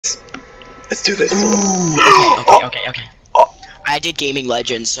Let's do this. Ooh, okay. Oh, I did Gaming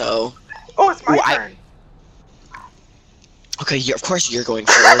Legends, so... oh, it's my turn. Okay, of course you're going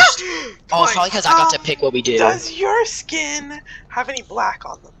first. Oh, it's probably because I got to pick what we do. Does your skin have any black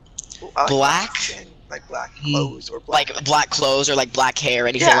on them? Like black? Skin, like black clothes or black... Like black clothes or like black hair,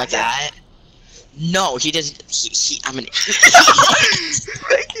 anything like that? No, he doesn't. I'm an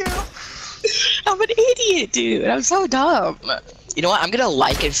Thank you. I'm an idiot, dude. I'm so dumb. You know what? I'm gonna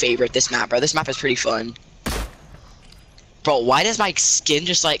like and favorite this map, bro. This map is pretty fun. Bro, why does my skin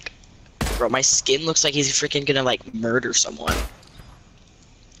just like... Bro, my skin looks like he's freaking gonna like murder someone.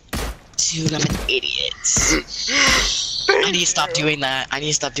 Dude, I'm an idiot. I need to stop doing that. I need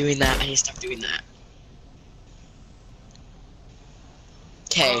to stop doing that. I need to stop doing that.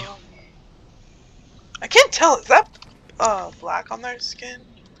 Okay. I can't tell. Is that black on their skin?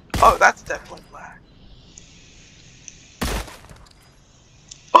 Oh, that's definitely black.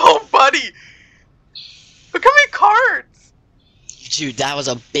 Oh, buddy! Look how many cards! Dude, that was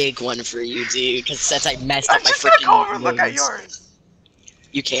a big one for you, dude. Because since I messed up my freaking... I'm just gonna go over and look at yours.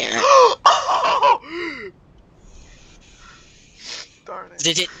 You can't. Darn it.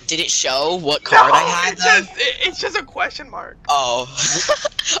 Did it show what card I had? It's just a question mark. Oh.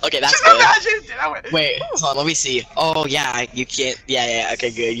 Okay, that's just good. Imagine. Wait, hold on, let me see. Oh yeah, you can't. Yeah.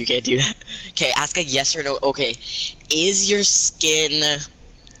 Okay, good. You can't do that. Okay, ask a yes or no. Okay, is your skin?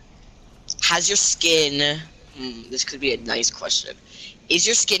 Has your skin? This could be a nice question. Is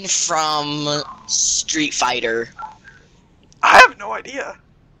your skin from Street Fighter? I have no idea.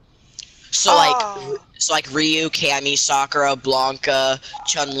 So like Ryu, Cammy, Sakura, Blanca,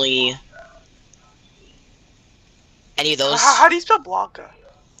 Chun-Li. Any of those? How do you spell Blanca?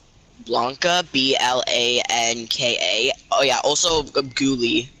 Blanca, B-L-A-N-K-A. Oh yeah, also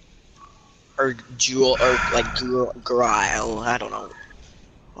Ghoulie. Or Jewel, or like Guile. I don't know.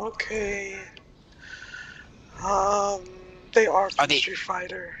 Okay. They are from Street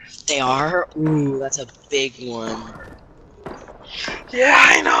Fighter. They are? Ooh, that's a big one. Yeah,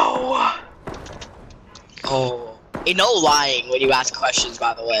 I know. Oh. Ain't no lying when you ask questions,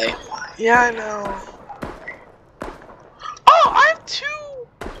 by the way. Yeah, I know. Oh, I have two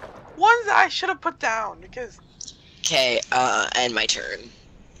ones that I should have put down because... Okay, end my turn.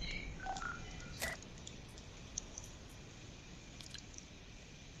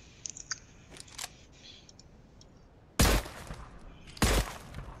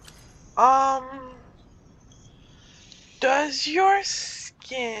 Does your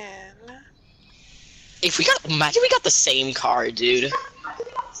skin... Imagine we got the same card, dude.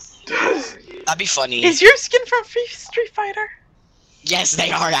 That'd be funny. Is your skin from Street Fighter? Yes,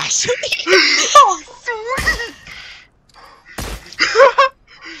 they are actually. Oh,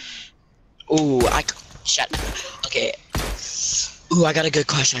 sweet! Ooh, shut up. Okay. Ooh, I got a good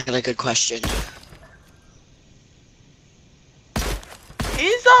question.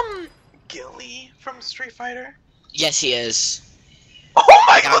 Is, Gilly from Street Fighter? Yes, he is. Oh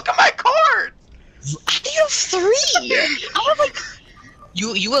my god, look at my card! I think you have 3! I have like...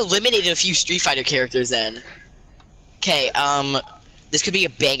 You eliminated a few Street Fighter characters then. Okay, this could be a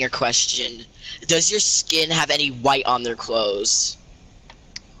banger question. Does your skin have any white on their clothes?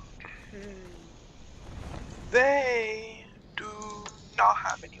 They do not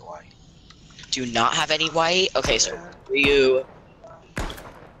have any white. Do not have any white? Okay, so Ryu...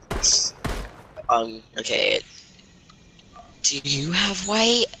 okay. Do you have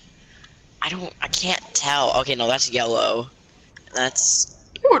white? I can't tell. Okay, no, that's yellow. That's...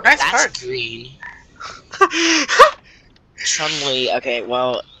 Ooh, nice that's card. Green. Chun-Li, okay,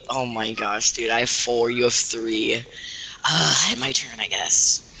 well, oh my gosh, dude, I have 4, you have 3. My turn, I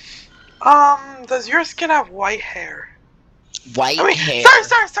guess. Does your skin have white hair? White hair?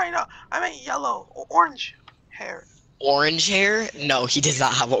 Sorry, no. I meant yellow, orange hair. Orange hair? No, he does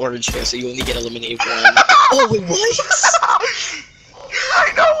not have orange hair, so you only get eliminated 1. Oh, wait, what?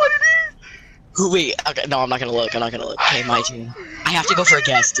 I know what it is! Wait, okay, no, I'm not gonna look, Okay, my turn. I have to go for a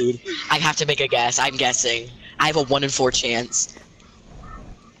guess, dude. I have to make a guess, I'm guessing. I have a 1 in 4 chance.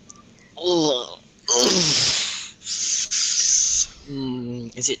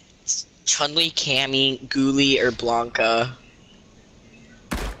 Is it Chun-Li, Cammy, Ghoulie, or Blanca?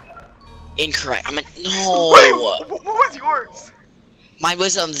 Incorrect. No. Wait, what was yours? Mine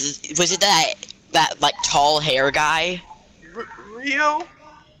was was it that like tall hair guy? Ryu?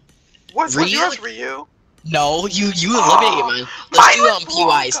 Was yours Ryu? No, you eliminated mine. Let's do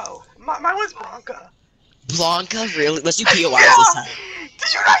POIs. Mine was Blanca. Blanca, really? Let's do POIs this time.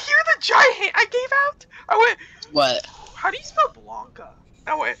 Did you not hear the giant hint I gave out? I went. What? How do you spell Blanca?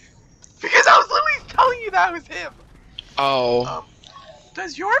 I went because I was literally telling you that was him. Oh.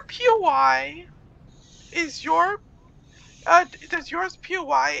 Does your POI is your does yours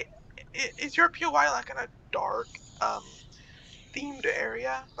POI is your POI like in a dark themed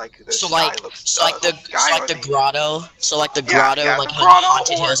area? Like the So sky like, looks so like the, sky or the grotto, so like the yeah grotto, yeah like the on grotto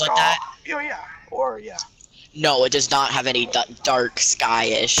haunted or hills like that. yeah or yeah. No, it does not have any dark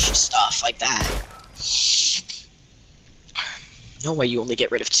sky-ish stuff like that. No way you only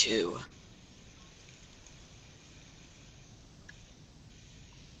get rid of 2.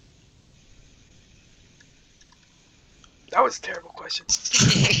 That was a terrible question.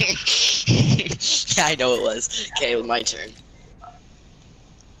 Yeah, I know it was. Okay, my turn.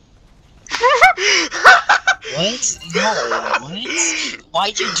 What? No, what?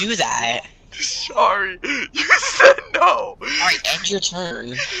 Why'd you do that? Sorry, you said no. Alright, end your turn.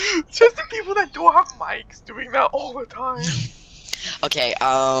 It's just the people that don't have mics doing that all the time. Okay,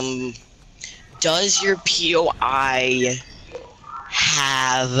 does your POI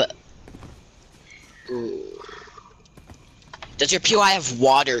have... Ooh. Does your POI have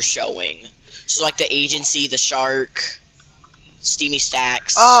water showing? So like the agency, the shark, steamy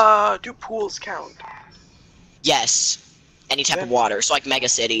stacks. Do pools count? Yes. Any type of water. So like Mega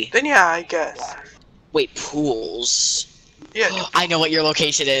City. Then yeah, I guess. Wait, pools. Yeah. I know what your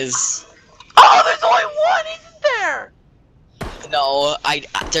location is. Oh, there's only one, isn't there? No,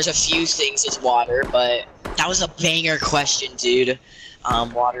 there's a few things as water, but that was a banger question, dude.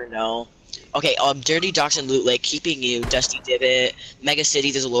 Water, no. Okay, Dirty Docks and Loot Lake, keeping you. Dusty Divot, Mega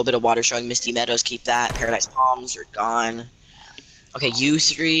City, there's a little bit of water showing. Misty Meadows, keep that. Paradise Palms, you're gone. Okay, you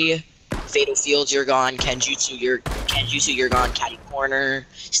 3. Fatal Fields, you're gone. Kenjutsu, you're gone. Catty Corner.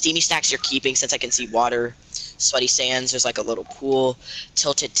 Steamy Stacks, you're keeping since I can see water. Sweaty Sands, there's like a little pool.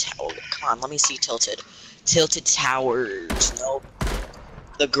 Tilted Tower, come on, let me see Tilted. Tilted Towers, nope.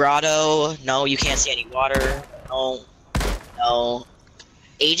 The Grotto, no, you can't see any water. No, no.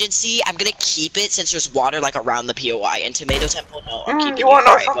 Agency, I'm gonna keep it since there's water like around the POI. And Tomato Temple, no, I'm keeping it. You wanna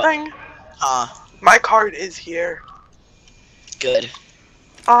know something? My card is here. Good.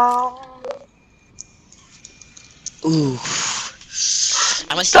 Ooh.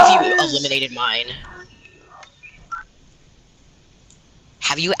 I must see if you eliminated mine.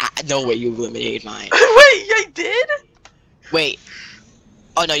 Have you? No way you eliminated mine. Wait, I did? Wait.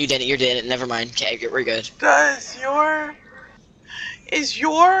 Oh no, you didn't. You didn't. Never mind. Okay, we're good. Is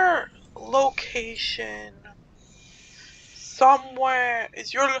your location somewhere?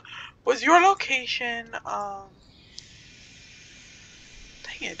 Was your location? Dang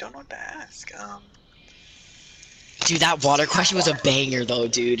it, I don't know what to ask. Dude, that water question was a banger though,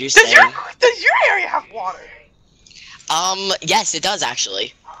 dude. You're does saying. Does your area have water? Yes, it does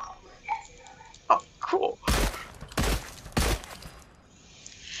actually. Oh, cool.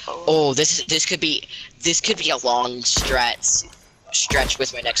 Oh, this could be a long stretch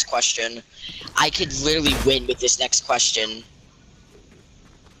with my next question. I could literally win with this next question.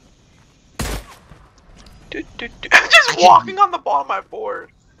 I'm just walking on the bottom of my board.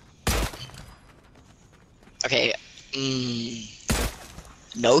 Okay.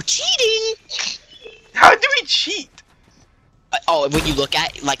 No cheating. How do we cheat? Oh, when you look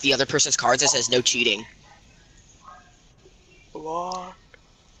at like the other person's cards, it says no cheating. Block.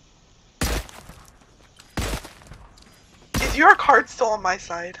 Is your card still on my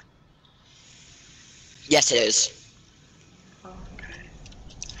side? Yes, it is. Okay.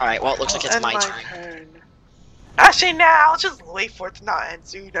 Alright, well, it looks like it's my turn. Actually, now let's just wait for it to not end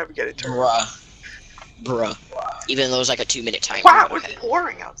so you never get a turn. Bruh. Even though it was like a 2-minute timer. Wow, it was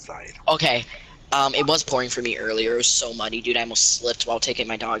pouring outside. Okay. It was pouring for me earlier. It was so muddy, dude. I almost slipped while taking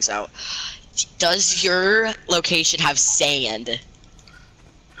my dogs out. Does your location have sand?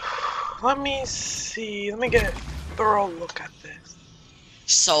 Let me see. Let me get a thorough look at this.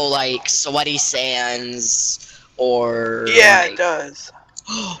 So, like, sweaty sands, or... Yeah, like... it does.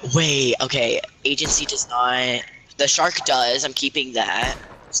 Wait, okay. Agency does not. The shark does. I'm keeping that.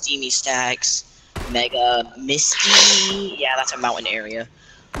 Steamy stacks. Mega. Misty. Yeah, that's a mountain area.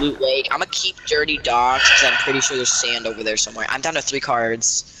 Loot Lake. I'm gonna keep Dirty Docks because I'm pretty sure there's sand over there somewhere. I'm down to 3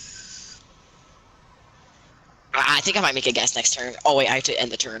 cards. I think I might make a guess next turn. Oh wait, I have to end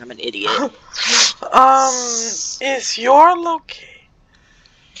the turn. I'm an idiot. Is your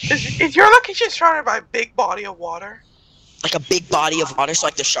location surrounded by a big body of water? Like a big body of water, so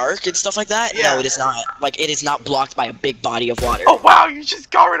like the shark and stuff like that? Yeah. No, it is not. Like, it is not blocked by a big body of water. Oh wow, you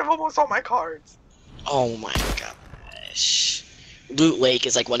just got rid of almost all my cards. Oh my gosh. Loot Lake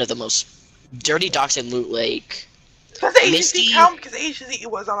is like one of the most... Dirty Docks and Loot Lake. Does the agency count? Because the agency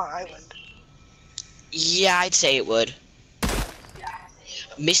was on an island. Yeah, I'd say it would.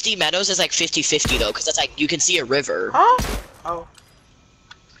 Misty Meadows is like 50-50 though, because that's like, you can see a river. Huh? Oh.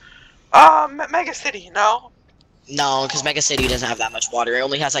 Mega City, no? No, because Mega City doesn't have that much water. It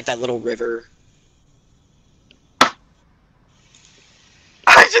only has like that little river.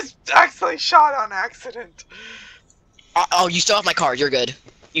 I just accidentally shot on accident. Oh, you still have my card. You're good.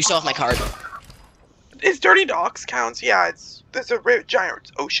 You still have my card. Is Dirty Docks counts? Yeah, there's a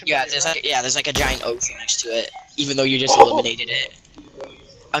giant ocean. Yeah, there. there's like a giant ocean next to it, even though you just eliminated it.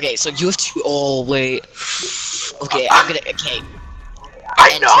 Okay, so you have to. Oh wait. Okay, I'm gonna. Okay.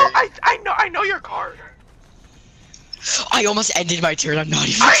 I know your card. I almost ended my turn. I'm not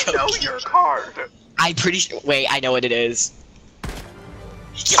even I joking. know your card. I'm pretty sure. Wait, I know what it is.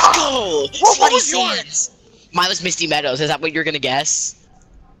 Let's go! What was Slutty yours? Sands! Mine was Misty Meadows. Is that what you're gonna guess?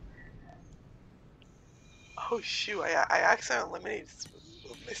 Oh shoot! I accidentally eliminated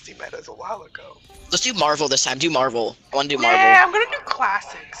Misty Meadows a while ago. Let's do Marvel this time. Do Marvel. I want to do Yeah, Marvel. I'm gonna do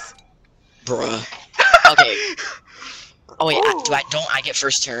classics. Bruh. Okay. Oh wait, don't I get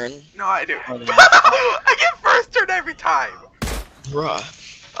first turn? No, I do. Oh, no. I get first turn every time. Bruh.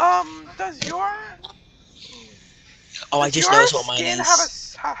 Does your Oh, I just noticed what mine skin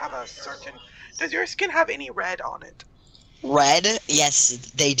is. have a certain? Does your skin have any red on it? Red?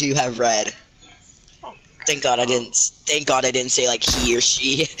 Yes, they do have red. Oh. Thank God I didn't. Thank God I didn't say like he or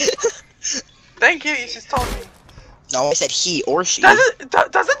she. Thank you. You just told me. No, I said he or she.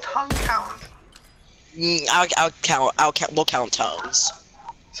 Doesn't tongue count? I'll count. We'll count tongues.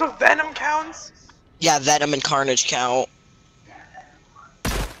 So Venom counts? Yeah, Venom and Carnage count.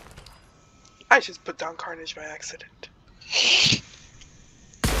 I just put down Carnage by accident.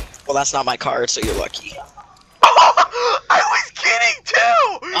 Well, that's not my card, so you're lucky. I was kidding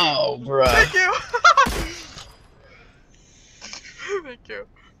too! Oh, bruh. Thank you! Thank you.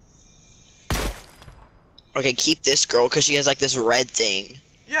 Okay, keep this girl, because she has, like, this red thing.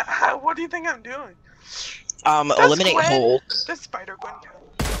 Yeah, what do you think I'm doing? Eliminate Hulk. Does Spider-Gwen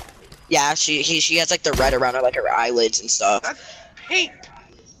count? Yeah, she has, like, the red around her, like, her eyelids and stuff. That's pink.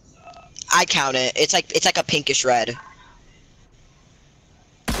 I count it. It's like a pinkish red.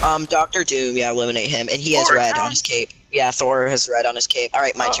 Dr. Doom, yeah, eliminate him. And he has Thor red counts? on his cape. Yeah, Thor has red on his cape.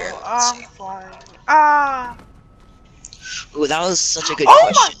 Alright, my turn. I'm flying. Ah! Ooh, that was such a good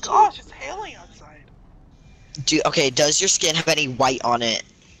Oh question. my gosh, it's hailing outside. Okay, does your skin have any white on it?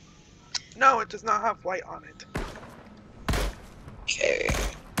 No, it does not have white on it. Okay.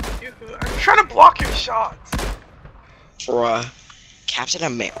 I'm trying to block your shots. Bruh. Captain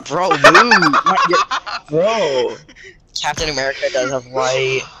America. Bro, move! Bro! Captain America does have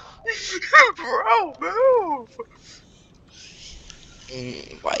white. Bro, move!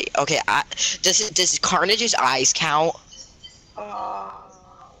 White. Okay, does Carnage's eyes count?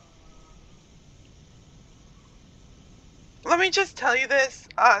 Let me just tell you this,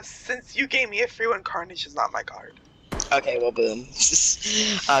 since you gave me a free one, Carnage is not my card. Okay, well, boom.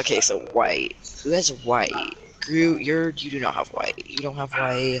 Okay, so white. Who has white? Groot, you do not have white. You don't have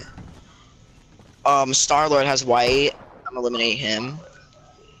white. Star-Lord has white. I'm gonna eliminate him.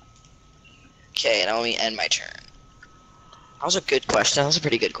 Okay, now let me end my turn. That was a good question. That was a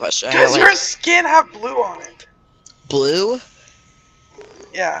pretty good question. Does your skin have blue on it? Blue?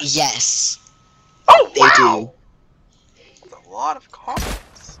 Yeah. Yes. Oh, they wow! That's a lot of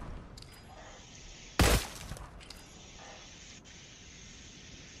comments.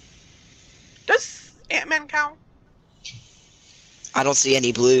 Does Ant-Man count? I don't see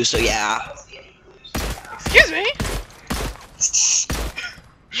any blue, so yeah. Excuse me?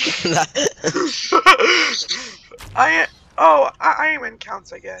 Iron Man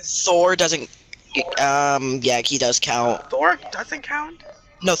counts, I guess. Thor doesn't. Yeah, he does count. Thor doesn't count?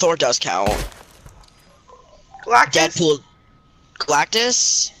 No, Thor does count. Galactus? Deadpool.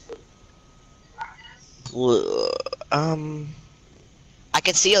 Galactus? Blue. I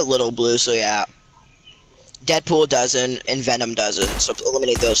can see a little blue, so yeah. Deadpool doesn't, and Venom doesn't, so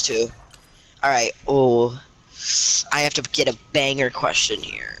eliminate those two. Alright, oh. I have to get a banger question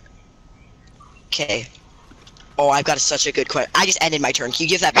here. Okay. Oh, I've got such a good question. I just ended my turn. Can you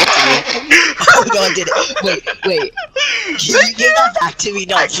give that back to me? Oh, no, I didn't. Wait. Can you give that back to me?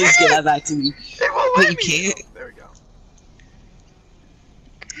 No, please give that back to me. Wait, you can't? There we go.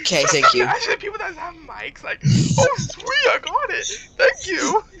 Okay, thank you. Actually, people that have mics, like, oh, sweet, I got it. Thank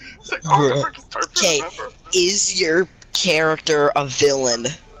you. It's like, oh, the freaking start for Okay, November. is your character a villain?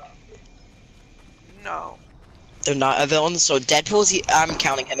 No. They're not a villain, so Deadpool's, I'm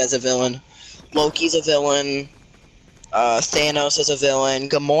counting him as a villain. Loki's a villain. Thanos is a villain.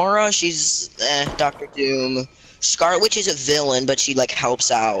 Gamora, she's, Dr. Doom. Scarlet Witch is a villain, but she, like, helps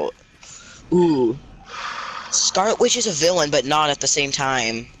out. Ooh. Scarlet Witch is a villain, but not at the same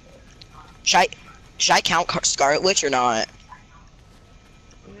time. Should I count Scarlet Witch or not?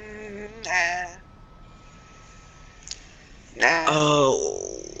 Nah. Nah.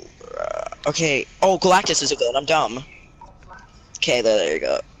 Oh. Okay. Oh, Galactus is a good. I'm dumb. Okay, there you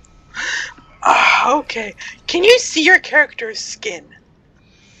go. Okay. Can you see your character's skin?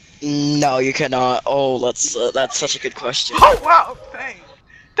 No, you cannot. Oh, that's such a good question. Oh wow, dang.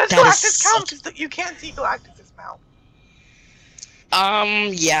 Does That is Galactus count? such. Because you can't see Galactus's mouth.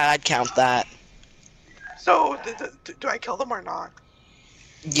 Yeah, I'd count that. So do I kill them or not?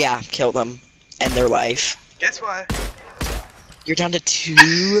 Yeah, kill them. End their life. Guess what? You're down to 2.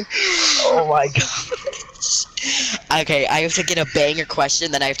 Oh my god. Okay, I have to get a banger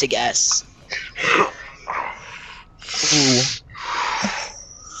question, then I have to guess. Ooh.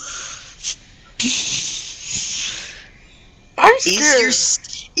 I'm scared.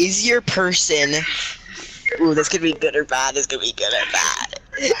 Is your person? Ooh, this could be good or bad. This could be good or bad.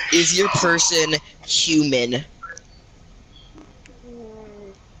 Is your person human?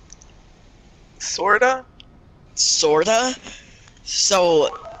 Sorta. Sorta.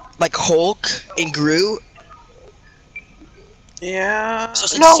 So, like Hulk and Groot. Yeah. So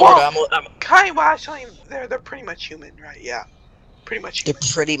since No, sorta, well, I'm kind of actually, they're pretty much human, right? Yeah, pretty much. they're Human.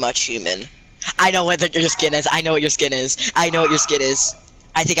 pretty much human. I know what your skin is. I know what your skin is. I know what your skin is.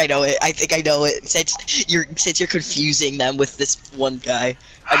 I think I know it. I think I know it. Since you're confusing them with this one guy.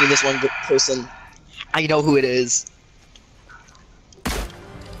 I mean, this one person. I know who it is.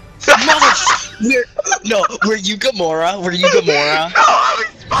 Mother. Were you Gamora? Were you Gamora? No, I'm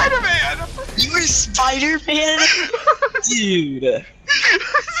Spider-Man. You were Spider-Man, dude.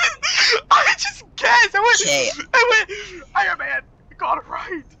 I just guessed. Okay. I went. Iron Man. You got it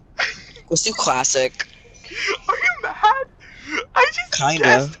right. Let's do classic. Are you mad? I just Kinda.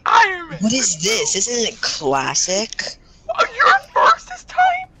 guessed Iron Man. What is this? Isn't it classic? Oh, you're first this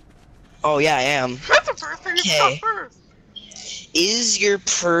time? Oh yeah, I am. That's the first thing you Okay. got first. Is your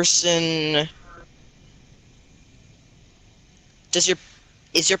person?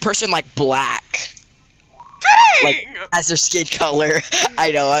 Is your person like black? Dang! Like as their skin color?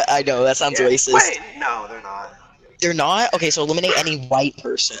 I know. That sounds Yeah. racist. Wait, no, they're not. They're not. Okay, so eliminate any white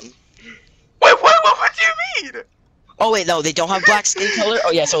person. Wait, what do you mean? Oh wait, no, they don't have black skin color.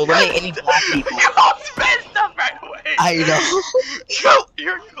 Oh yeah, so eliminate any black people. You almost messed up right away. I know.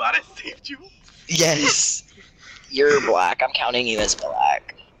 You're glad I saved you. Yes. You're black. I'm counting you as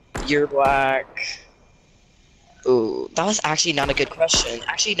black. You're black. Ooh, that was actually not a good question.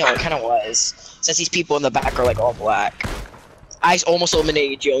 Actually, no, it kind of was. Since these people in the back are like all black. I almost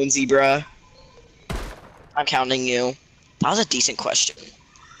eliminated Jonesy, bruh. I'm counting you. That was a decent question.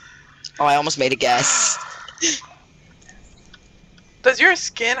 Oh, I almost made a guess. Does your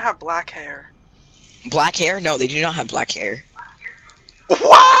skin have black hair? Black hair? No, they do not have black hair.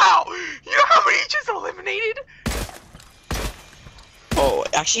 Wow! You know how many you just eliminated? Oh,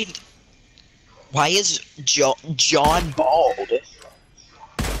 actually, why is John bald?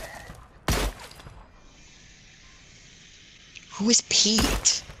 Who is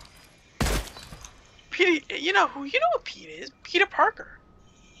Pete? Pete, you know what Pete is? Peter Parker.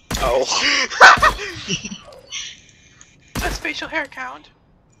 Oh. Does facial hair count?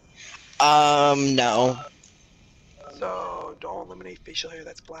 No. So don't eliminate facial hair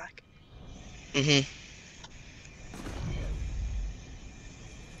that's black. Mhm.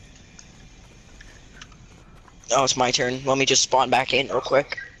 Oh, it's my turn. Let me just spawn back in real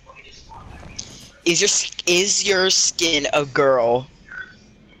quick. Is your skin a girl?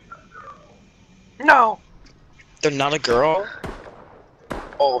 No. They're not a girl?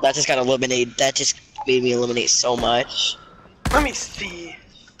 Oh, that just got eliminated. That just made me eliminate so much. Let me see.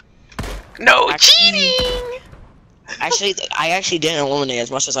 No cheating! I actually didn't eliminate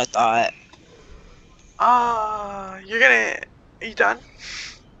as much as I thought. Are you done?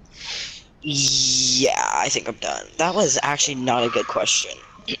 Yeah, I think I'm done. That was actually not a good question.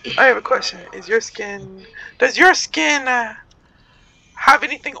 I have a question. Does your skin have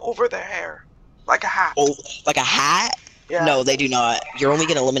anything over their hair? Like a hat? Oh, like a hat? Yeah. No, they do not. You're only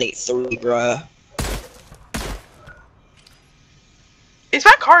gonna eliminate 3, bruh. Is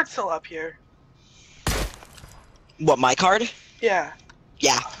my card still up here? What, my card? Yeah.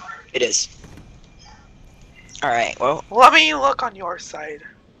 Yeah, it is. Alright, well, Let me look on your side.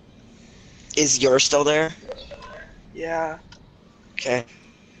 is yours still there? Yeah. Okay.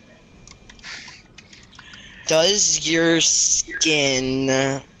 Does your skin...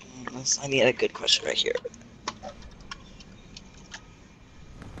 I need a good question right here.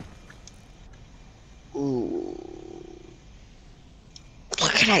 Ooh.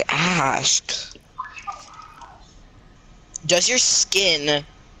 What can I ask? Does your skin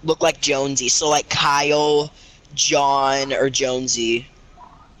look like Jonesy? So like Kyle, John, or Jonesy?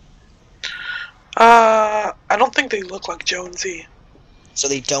 I don't think they look like Jonesy. So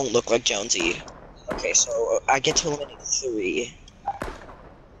they don't look like Jonesy. Okay, so I get to eliminate 3.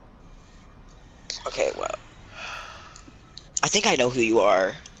 Okay, well. I think I know who you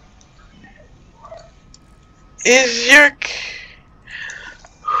are. Is your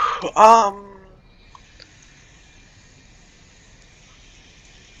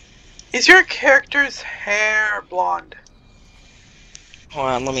is your character's hair blonde? Hold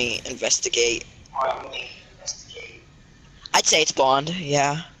on, let me investigate. I'd say it's blonde,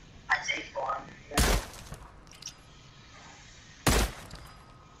 yeah.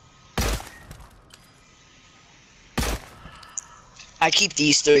 I keep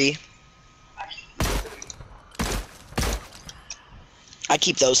these 3. I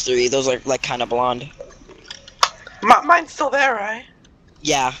keep those 3. Those are like kind of blonde. Mine's still there, right?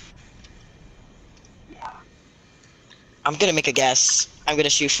 Yeah. I'm gonna make a guess. I'm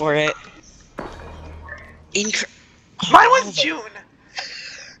gonna shoot for it. Mine was June.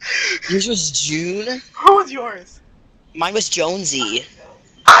 Yours was June? Who was yours? Mine was Jonesy.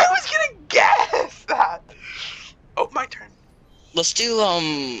 I was gonna guess that. Oh, my turn. Let's do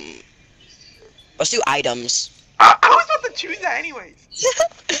items. I was about to choose that anyways.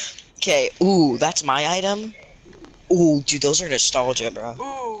 Okay, ooh, that's my item? Ooh, dude, those are nostalgia, bro.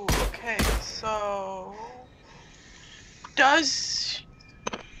 Ooh, okay, so does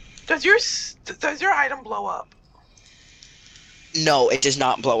your item blow up? No, it does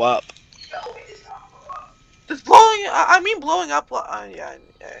not blow up. Does blowing? I mean blowing up. Yeah,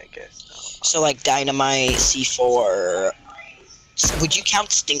 I guess no. So like dynamite, C4. Would you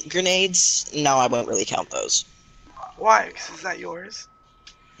count stink grenades? No, I won't really count those. Why? Because is that yours?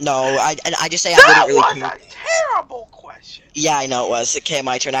 No, I just say I That wouldn't really was count. a terrible question. Yeah, I know it was. Okay,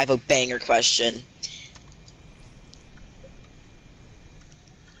 my turn. I have a banger question.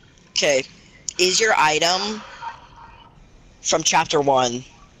 Okay, is your item from chapter 1?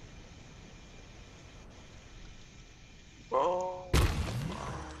 Oh.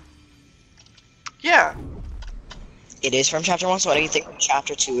 Yeah. It is from chapter 1, so what do you think from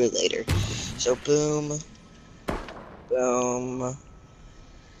chapter 2 or later? So boom, boom.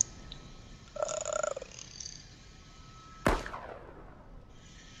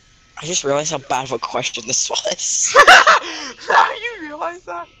 I just realized how bad of a question this was. Now you realize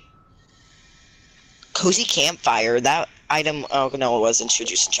that? Cozy campfire. That item. Oh no, it was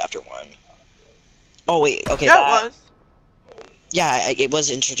introduced in chapter 1. Oh wait, okay. Yeah, that, it was. Yeah, it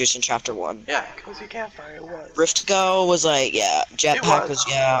was introduced in chapter 1. Yeah, cozy campfire. It was. Rift Go was like, yeah. Jetpack was,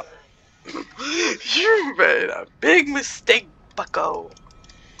 yeah. You made a big mistake, bucko.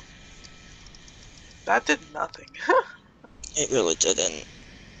 That did nothing. It really didn't.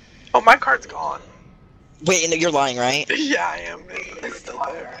 Oh, my card's gone. Wait, no, you're lying, right? Yeah, I am. It's still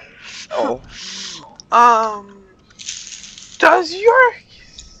there. Oh. Does your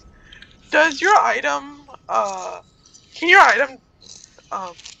item can your item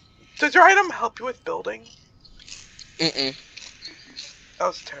does your item help you with building? Mm-mm. That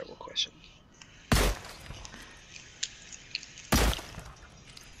was a terrible question.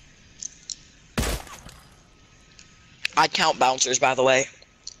 I'd count bouncers, by the way.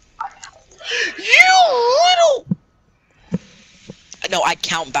 You little. No, I'd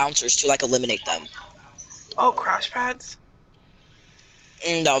count bouncers to like eliminate them. Oh, crash pads.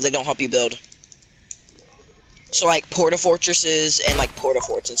 No, they don't help you build. So like porta fortresses and like porta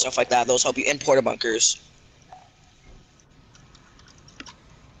forts and stuff like that, those help you, and porta bunkers.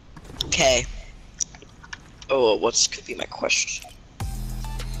 Okay. Oh, what could be my question?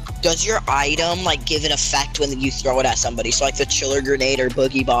 Does your item like give an effect when you throw it at somebody? So like the chiller grenade or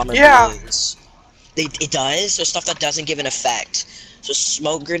boogie bomb or balloons. It does. So stuff that doesn't give an effect. So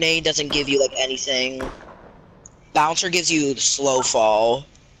smoke grenade doesn't give you like anything. Bouncer gives you slow fall.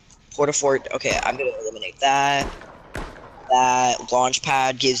 Porta fort. Okay, I'm gonna eliminate that. That launch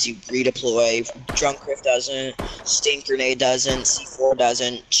pad gives you redeploy. Drunk Rift doesn't. Stink grenade doesn't. C4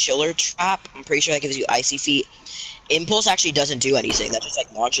 doesn't. Chiller trap. I'm pretty sure that gives you icy feet. Impulse actually doesn't do anything. That just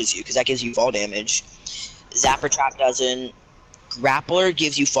like launches you because that gives you fall damage. Zapper trap doesn't. Grappler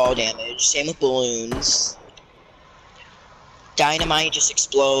gives you fall damage. Same with balloons. Dynamite just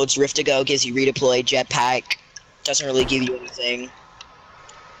explodes. Rift to go gives you redeploy. Jetpack doesn't really give you anything.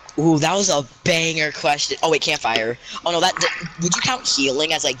 Ooh, that was a banger question. Oh wait, campfire. Oh no, that would you count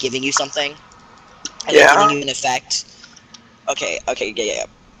healing as like giving you something? As like giving you an effect? Okay, yeah.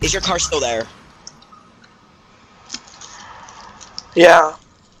 Is your car still there? Yeah.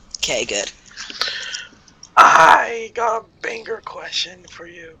 Okay, good. I got a banger question for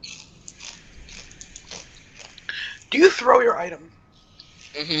you. Do you throw your item?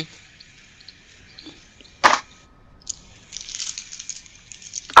 Mm-hmm.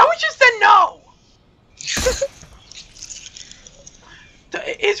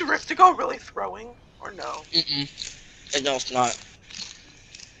 Is Riftigo really throwing? Or no? No, it's not.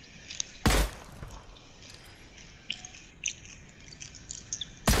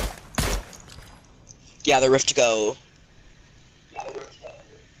 Yeah, the Riftigo.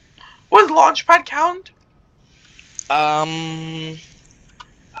 Was Launchpad count?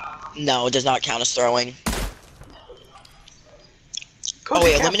 No, it does not count as throwing. Cozy Oh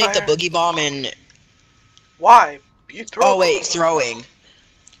wait, eliminate the Campfire. boogie bomb and... Why? You throw. Oh wait, throwing.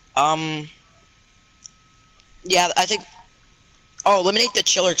 Yeah, I think... Oh, eliminate the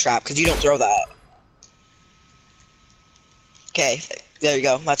chiller trap, because you don't throw that. Okay, there you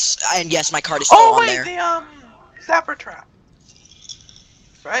go. That's... And yes, my card is still Oh on wait, there. the Zapper trap.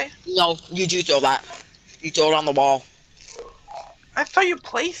 Right? No, you do throw that. You throw it on the wall. I thought you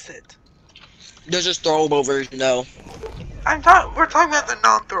place it. There's just throwable version, though. We're talking about the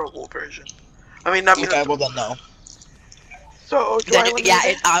non-throwable version. I mean, Okay, well then no. So do Then, I eliminate yeah,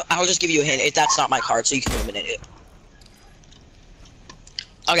 it? I'll just give you a hint. That's not my card, so you can eliminate it.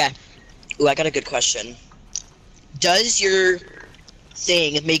 Okay. Ooh, I got a good question. Does your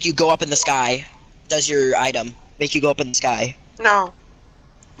thing make you go up in the sky? Does your item make you go up in the sky? No.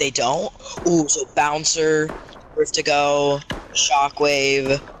 They don't? Ooh, so bouncer, Riftigo,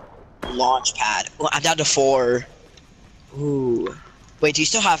 shockwave, launch pad. Well, I'm down to 4. Ooh. Wait, do you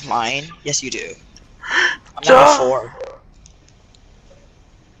still have mine? Yes, you do. I'm down to 4.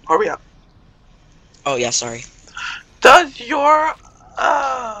 Hurry up. Oh, yeah, sorry. Does your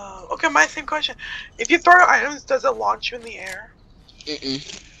okay, my same question. If you throw items, does it launch you in the air?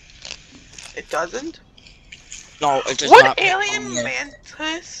 It doesn't? No, it does Would not. alien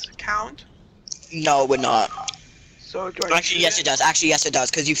mantis count? No, it would not. So do I Actually, yes, it does. Actually, yes, it does,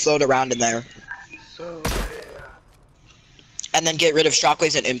 because you float around in there. So And then get rid of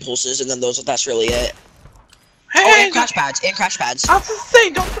shockwaves and impulses, and then that's really it. hey, Oh, and crash pads. And crash pads. I was just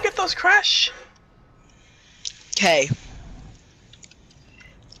saying, don't forget those crash. Okay.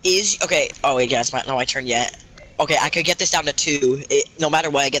 Okay. Oh wait, yeah, it's not my turn yet. Okay, I could get this down to 2. No matter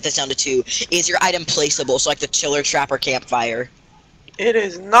what, I get this down to 2. Is your item placeable? So like the chiller trap or campfire. It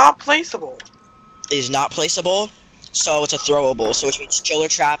is not placeable. It is not placeable, so it's a throwable. So which means chiller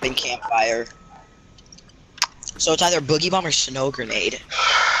trap and campfire. So it's either boogie bomb or snow grenade.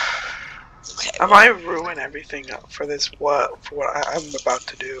 Okay. I might ruin everything for this. For what I'm about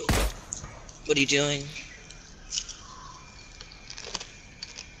to do. What are you doing?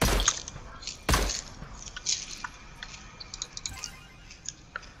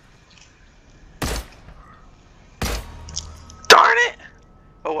 Darn it!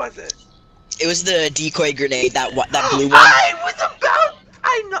 What was it? It was the decoy grenade, that blue one. I was about.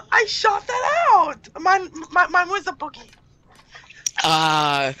 I know. I shot that out. Mine was a boogie.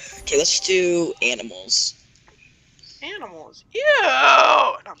 Okay, let's do animals. Animals. Ew.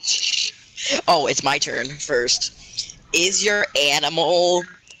 No. Oh, it's my turn first. Is your animal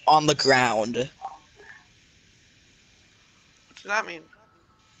on the ground? What does that mean?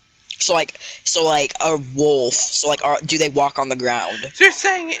 So like a wolf. So like, do they walk on the ground? So you're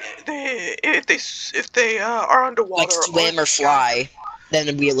saying if they are underwater, Like swim or fly,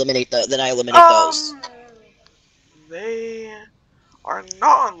 then we eliminate Then I eliminate those. They are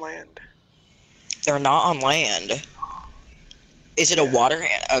not on land. They're not on land. Is it a water?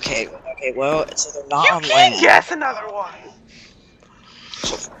 Okay. Okay. Well, so they're not on land. Yes, another one.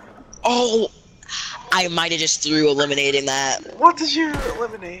 Oh, I might have just threw eliminating that. What did you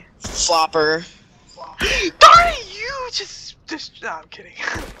eliminate? Flopper. Darn it! You just. No, I'm kidding.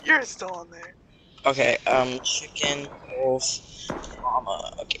 You're still on there. Okay. Chicken, wolf,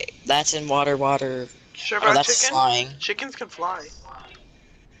 llama. Okay, that's in water. Sure about that's chicken? flying. Chickens can fly.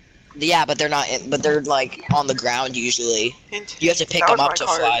 Yeah, but they're not. But they're like on the ground usually. Hint. You have to pick them up to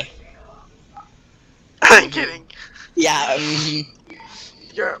fly. I'm kidding. Yeah.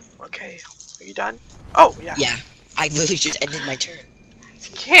 You're okay. Are you done? Oh yeah. Yeah. I literally just ended my turn.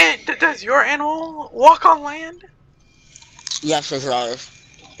 Does your animal walk on land? Yes, it does.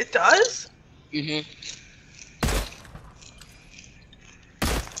 It does?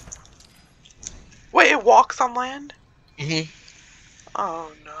 Wait, it walks on land?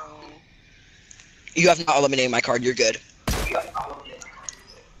 Oh no. You have not eliminated my card. You're good.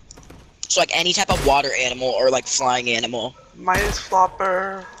 So like any type of water animal or like flying animal. Mine is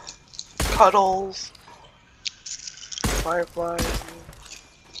flopper, cuddles, fireflies.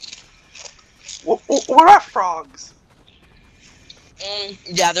 What are frogs?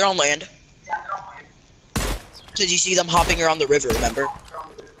 Yeah, they're on land. Did you see them hopping around the river, remember?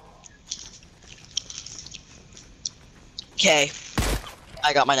 Okay.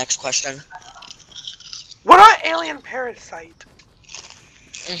 I got my next question. What are alien parasite?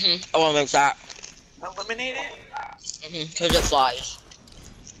 I want to make that. Eliminate it? Because it flies.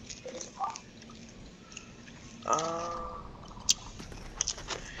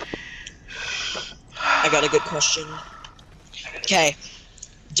 I got a good question. Okay.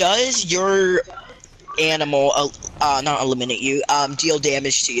 Does your animal, not eliminate you, deal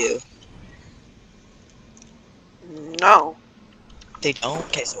damage to you? No. They don't?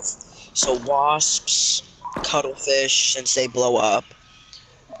 Okay, so wasps, cuttlefish, since they blow up,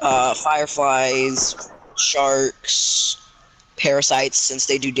 fireflies, sharks, parasites, since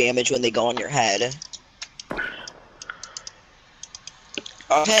they do damage when they go on your head.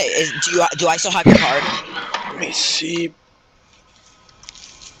 Okay, do I still have your card? Let me see.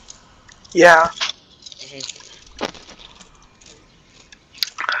 Yeah.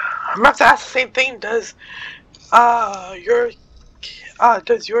 I'm about to ask the same thing. Does your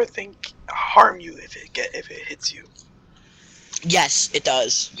thing harm you if it hits you? Yes, it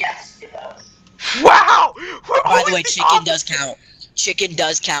does. Wow! We're By the always way, the chicken does opposite. count. Chicken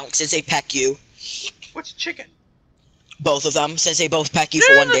does count since they peck you. Which chicken? Both of them, since they both peck you No,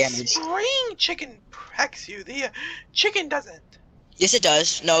 for no, 1 the damage. spring chicken pecks you. The chicken doesn't. Yes, it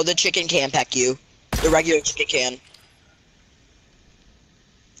does. No, the chicken can peck you. The regular chicken can.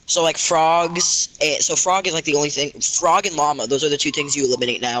 So like frogs, so frog is like the only thing. Frog and llama, those are the 2 things you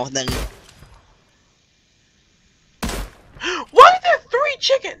eliminate now. And then Why are there 3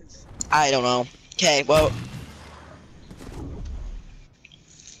 chickens? I don't know. Okay, well.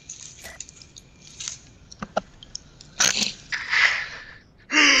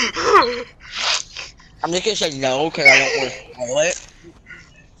 I'm just gonna say no because I don't want to spoil it.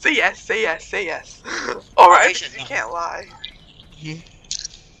 Say yes, say yes, say yes. Alright, Okay, because you no. can't lie.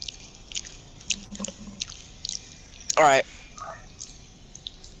 Alright.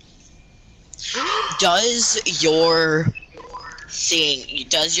 Does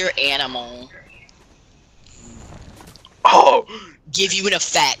your animal give you an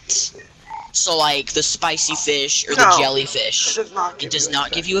effect? So like the spicy fish or the No, jellyfish. It does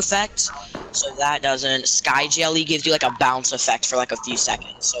not Give you effect. So that doesn't. Sky jelly gives you like a bounce effect for like a few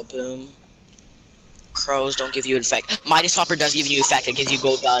seconds. So boom. Crows don't give you an effect. Midas Hopper does give you an effect. It gives you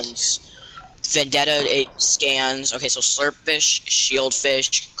gold guns. Vendetta, it scans. Okay, so slurpfish,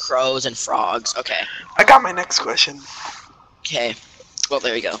 shieldfish, crows, and frogs. Okay. I got my next question. Okay. Well,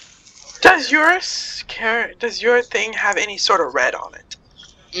 there you go. Does your thing have any sort of red on it?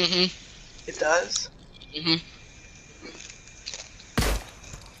 It does?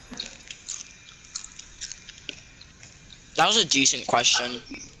 That was a decent question.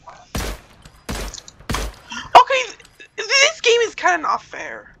 Okay, this game is kind of not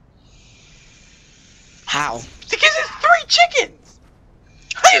fair. How? Because it's 3 chickens!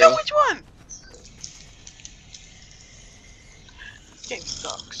 How do you know which one? This game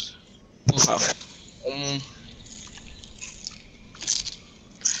sucks.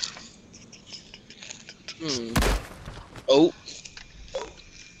 Oh.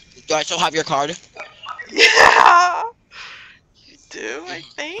 Do I still have your card? Yeah! You do, I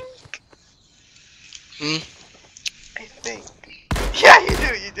think? I think. Yeah,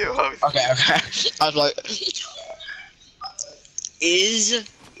 you do. Okay. I was like,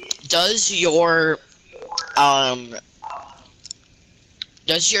 does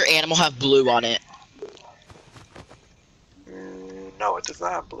your animal have blue on it? No, it does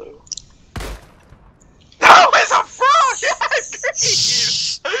not have blue. No, it's a frog!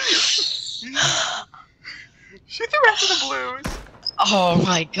 Green! Shoot the rest of the blues. Oh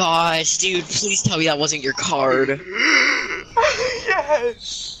my gosh, dude, please tell me that wasn't your card.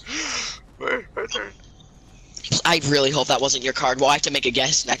 Yes! My turn. I really hope that wasn't your card. Well, I have to make a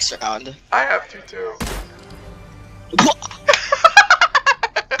guess next round. I have to too. What?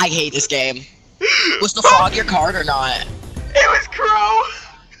 I hate this game. Was the frog your card or not? It was Crow!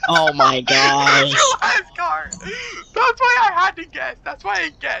 Oh my gosh. It was your last card. That's why I had to guess. That's why I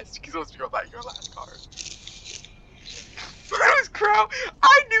guessed, because it was your last card. But it was Crow.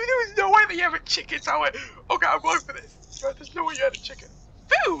 I knew there was no way that you have a chicken, so I went, okay, I'm going for this. But there's no way you had a chicken.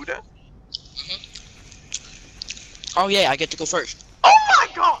 Food? Oh yeah, I get to go first. Oh my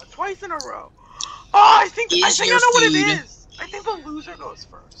god, twice in a row. Oh, I think I know what it food- is. I think the loser goes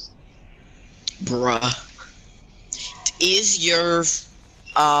first. Bruh. Is your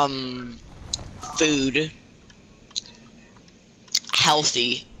food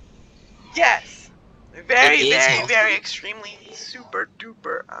healthy? Yes. Very, It is very, healthy. very extremely super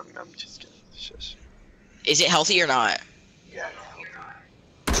duper. I'm just kidding. Shush. Is it healthy or not? Yeah.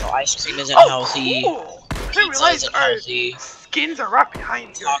 So ice cream isn't Oh, healthy. cool. I didn't Pizza realize isn't our healthy. skins are right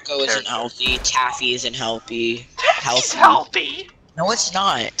behind you. Taco isn't healthy. Taffy isn't healthy. Taffy's healthy. No, it's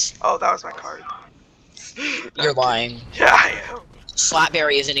not. Oh, that was my card. You're lying. Yeah, I am.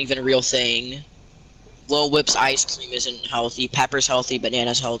 Slapberry isn't even a real thing. Lil Whip's ice cream isn't healthy. Pepper's healthy.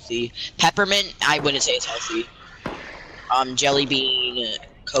 Banana's healthy. Peppermint, I wouldn't say it's healthy. Jelly bean,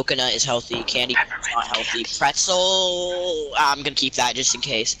 coconut is healthy. Candy is not healthy. Pretzel, I'm gonna keep that just in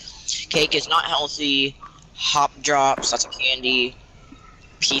case. Cake is not healthy. Hop drops, that's a candy.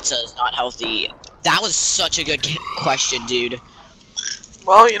 Pizza is not healthy. That was such a good question, dude.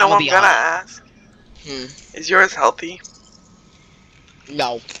 Well, you know what I'm gonna honest. ask? Is yours healthy?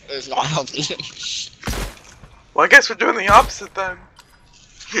 No, it's not healthy. Well, I guess we're doing the opposite then.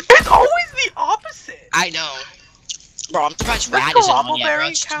 It's always the opposite! I know. Bro, I'm surprised Does Rad isn't on Colombo yet, bro.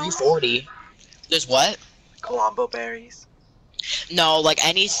 berry It's count? 340. There's what? Colombo berries. No, like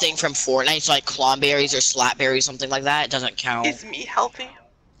anything from Fortnite, so like clomberries or slapberries, something like that, it doesn't count. Is meat healthy?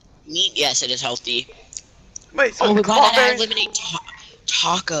 Meat, yes, it is healthy. Wait, so Oh, we gotta clomberries... eliminate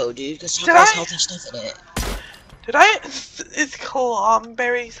taco, dude, because taco has healthy stuff in it. Is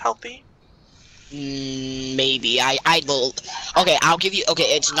clomberries healthy? Maybe. I will. Okay, I'll give you.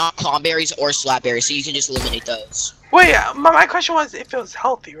 Okay, it's not clomberries or slapberries, so you can just eliminate those. Wait, my question was if it was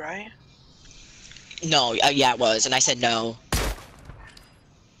healthy, right? No, yeah, it was, and I said no.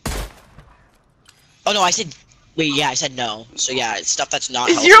 Oh no, I said. Wait, yeah, I said no. So yeah, it's stuff that's not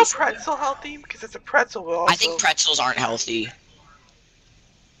healthy. Is your pretzel healthy? Because it's a pretzel will also... I think pretzels aren't healthy.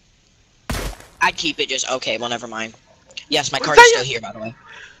 I'd keep it just okay. Well, never mind. Yes, my card is still here, by the way.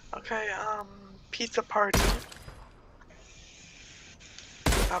 Okay, pizza party.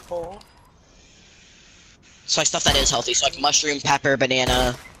 Apple. So like stuff that is healthy, so like mushroom, pepper,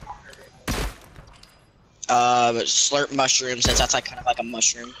 banana. Slurp mushroom, since that's like kind of like a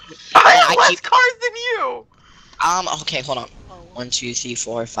mushroom. I have less cards than you! Okay, hold on. 1, 2, 3,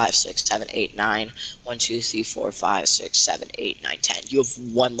 4, 5, 6, 7, 8, 9. 1, 2, 3, 4, 5, 6, 7, 8, 9, 10. You have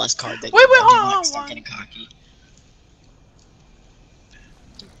one less card than Wait, hold on. Stop getting cocky.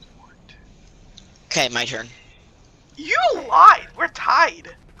 Okay, my turn. You lied! We're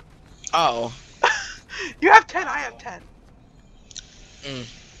tied! Oh. You have 10, I have 10.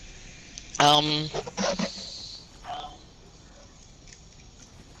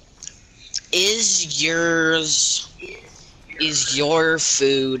 Is your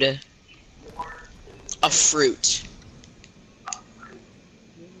food a fruit?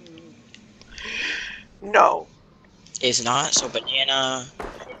 No. Is not, so banana,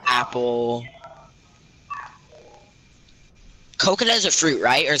 apple. Coconut is a fruit,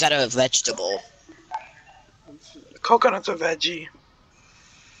 right? Or is that a vegetable? Coconut's a veggie.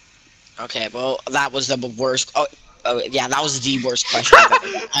 Okay, well, that was the worst. Oh yeah, that was the worst question I've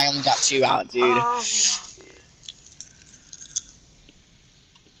ever done. I only got 2 out, dude.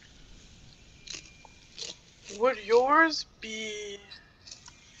 Would yours be...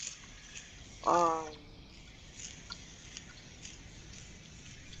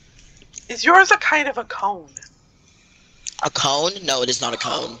 Is yours a kind of a cone? A cone? No, it is not a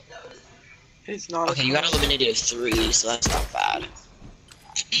cone. It is not a cone. You got eliminated 3, so that's not bad.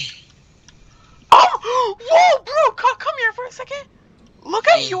 Oh! Whoa, bro! Come here for a second! Look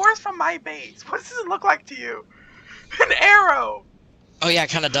at yours from my base. What does it look like to you? An arrow! Oh yeah, it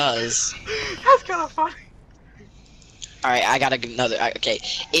kinda does. That's kinda funny. Alright, I got another. Okay,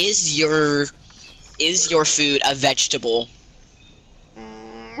 is your food a vegetable?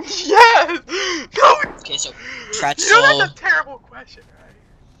 Yes! No! Okay, so pretzel. You know that's a terrible question, right?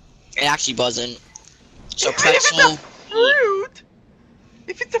 It actually wasn't. So pretzel.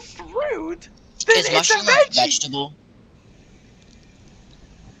 If it's a fruit, then is it's mushroom a vegetable?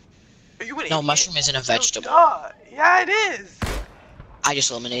 Are you an No, idiot? mushroom isn't a vegetable. Yeah, it is. I just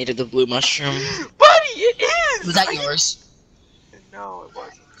eliminated the blue mushroom. Buddy, it is! Was that yours? No, it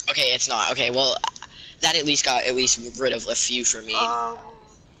wasn't. Okay, it's not. Okay, well, that at least got rid of a few for me.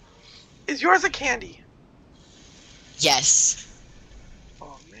 Is yours a candy? Yes.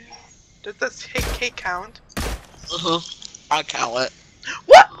 Oh, man. Does this cake count? I'll count it.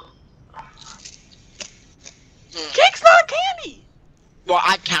 What? Cake's not a candy! Well,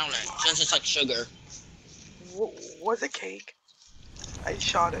 I'd count it, since it's like sugar. Was it cake? I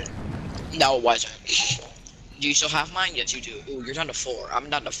shot it. No, it wasn't. Do you still have mine? Yes, you do. Ooh, you're down to 4. I'm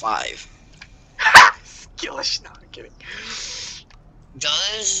down to 5. Skillish, no, I'm kidding.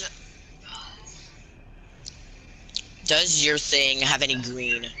 Does your thing have any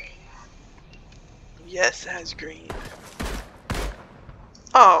green? Yes, it has green.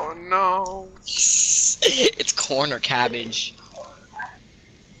 Oh, no. It's corn or cabbage.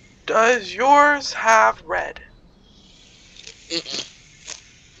 Does yours have red? Mm-mm.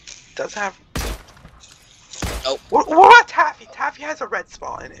 Does have... Nope. What about Taffy? Taffy has a red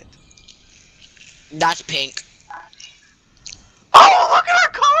spot in it. That's pink. Oh, look at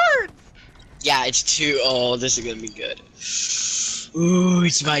our cards! Yeah, it's two. Oh, this is gonna be good. Ooh,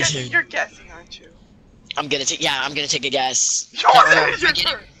 it's my turn. You're guessing, aren't you? I'm gonna take. Yeah, I'm gonna take a guess. Sure, Now, that remember, is your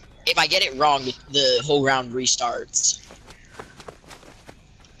turn. if I get it wrong, the whole round restarts.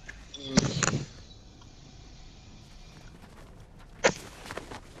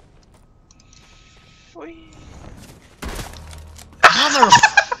 Mother.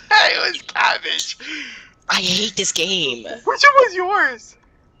 It was cabbage. I hate this game. Which one was yours?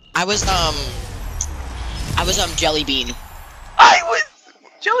 I was jelly bean. I was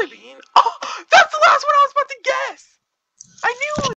jelly bean. Oh, that's the last one I was about to guess. I knew it.